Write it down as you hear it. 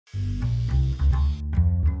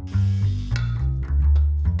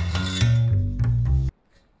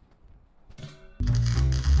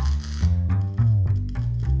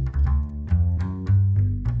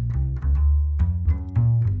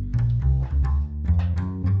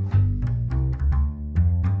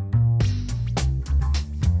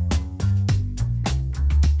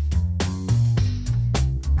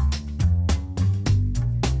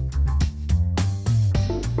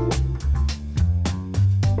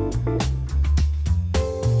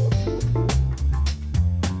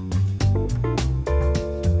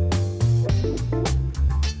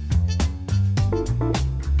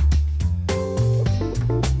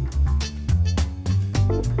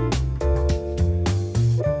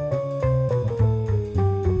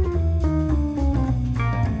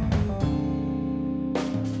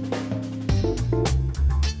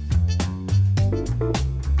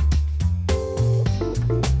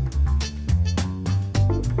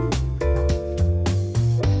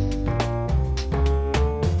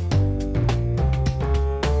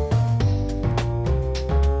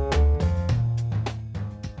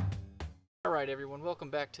Alright everyone,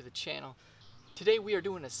 welcome back to the channel. Today we are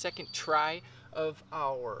doing a second try of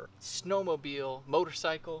our snowmobile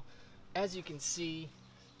motorcycle. As you can see,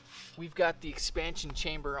 we've got the expansion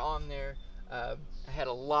chamber on there. I had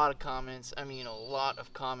a lot of comments,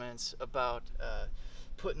 about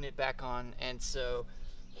putting it back on, and so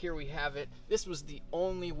here we have it. This was the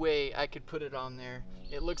only way I could put it on there.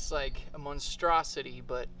 It looks like a monstrosity,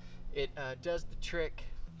 but it does the trick.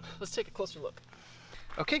 Let's take a closer look.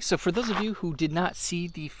 Okay, so for those of you who did not see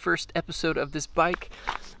the first episode of this bike,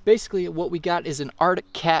 basically what we got is an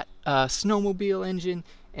Arctic Cat snowmobile engine,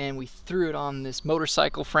 and we threw it on this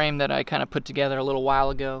motorcycle frame that I kind of put together a little while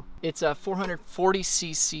ago. It's a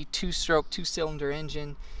 440cc two-stroke, two-cylinder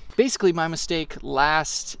engine. Basically my mistake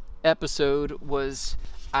last episode was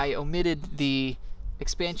I omitted the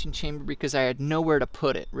expansion chamber because I had nowhere to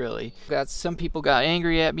put it, really. Some people got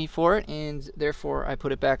angry at me for it, and therefore I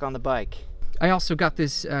put it back on the bike. I also got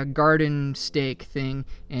this garden stake thing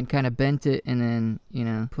and kind of bent it, and then, you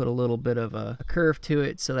know, put a little bit of a curve to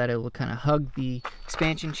it so that it will kind of hug the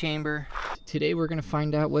expansion chamber. Today we're going to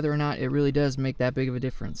find out whether or not it really does make that big of a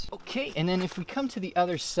difference. Okay, and then if we come to the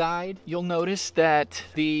other side, you'll notice that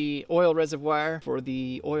the oil reservoir for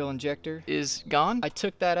the oil injector is gone. I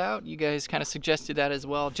took that out. You guys kind of suggested that as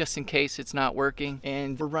well, just in case it's not working.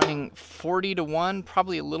 And we're running 40 to 1,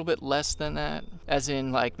 probably a little bit less than that, as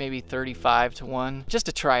in like maybe 35 to 1, just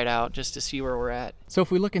to try it out, just to see where we're at. So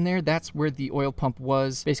if we look in there, that's where the oil pump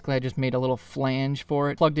was. Basically I just made a little flange for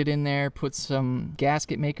it, plugged it in there, put some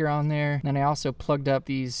gasket maker on there, and then I also plugged up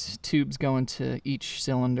these tubes going to each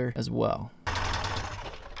cylinder as well.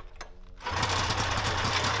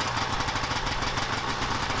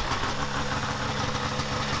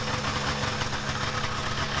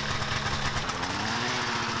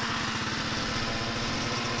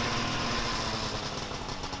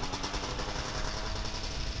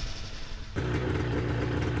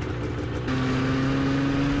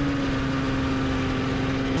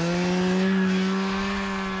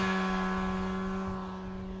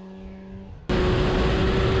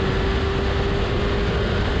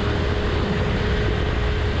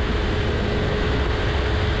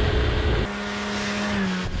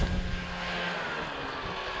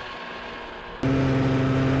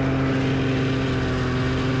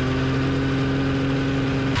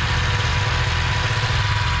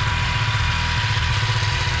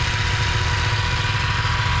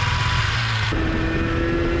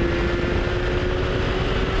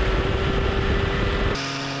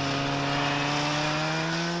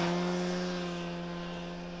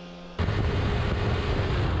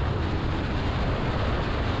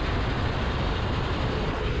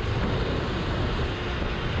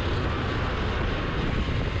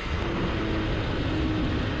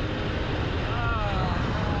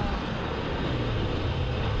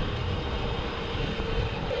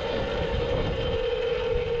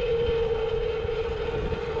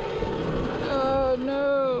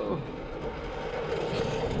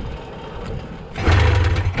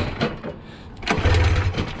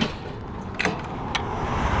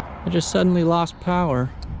 I just suddenly lost power.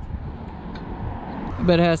 I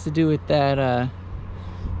bet it has to do with that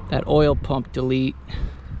that oil pump delete,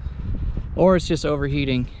 or it's just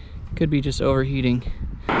overheating. Could be just overheating.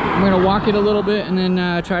 I'm gonna walk it a little bit and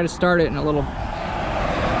then try to start it in a little.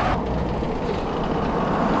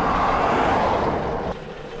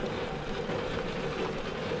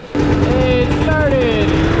 Hey, it started.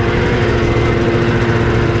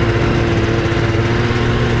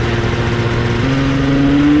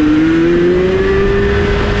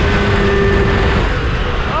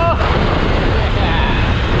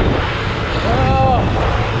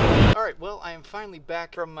 Finally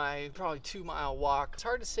back from my probably 2-mile walk. It's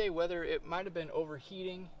hard to say whether it might have been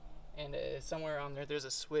overheating, and somewhere on there's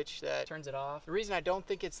a switch that turns it off. The reason I don't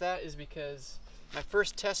think it's that is because my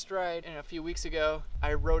first test ride a few weeks ago,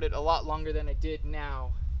 I rode it a lot longer than I did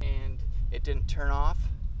now, and it didn't turn off.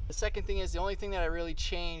 The second thing is, the only thing that I really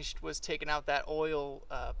changed was taking out that oil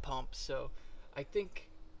pump, so I think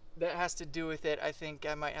that has to do with it. I think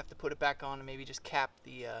I might have to put it back on and maybe just cap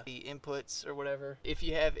the inputs or whatever. If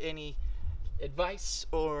you have any advice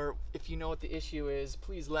or if you know what the issue is,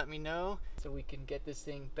 please let me know so we can get this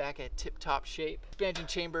thing back at tip-top shape. Expansion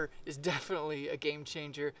chamber is definitely a game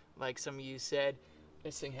changer, like some of you said.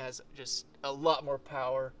 This thing has just a lot more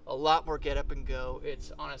power, a lot more get up and go.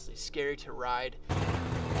 It's honestly scary to ride.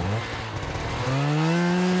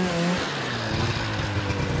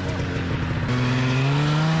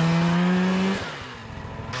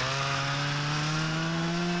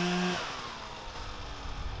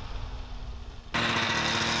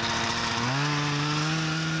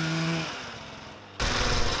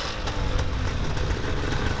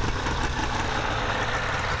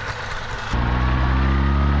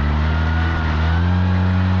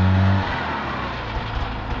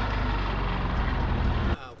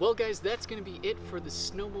 Well guys, that's going to be it for the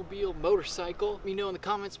Snowmobile motorcycle. Let me know in the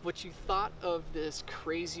comments what you thought of this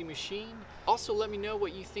crazy machine. Also let me know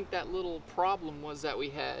what you think that little problem was that we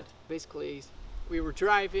had. Basically, we were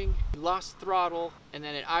driving, we lost throttle, and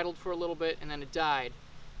then it idled for a little bit, and then it died.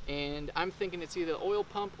 And I'm thinking it's either the oil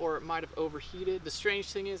pump or it might have overheated. The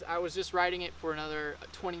strange thing is I was just riding it for another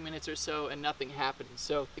 20 minutes or so and nothing happened.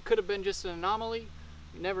 So it could have been just an anomaly.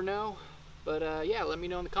 You never know. But yeah, let me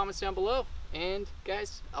know in the comments down below. And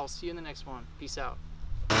guys, I'll see you in the next one. Peace out.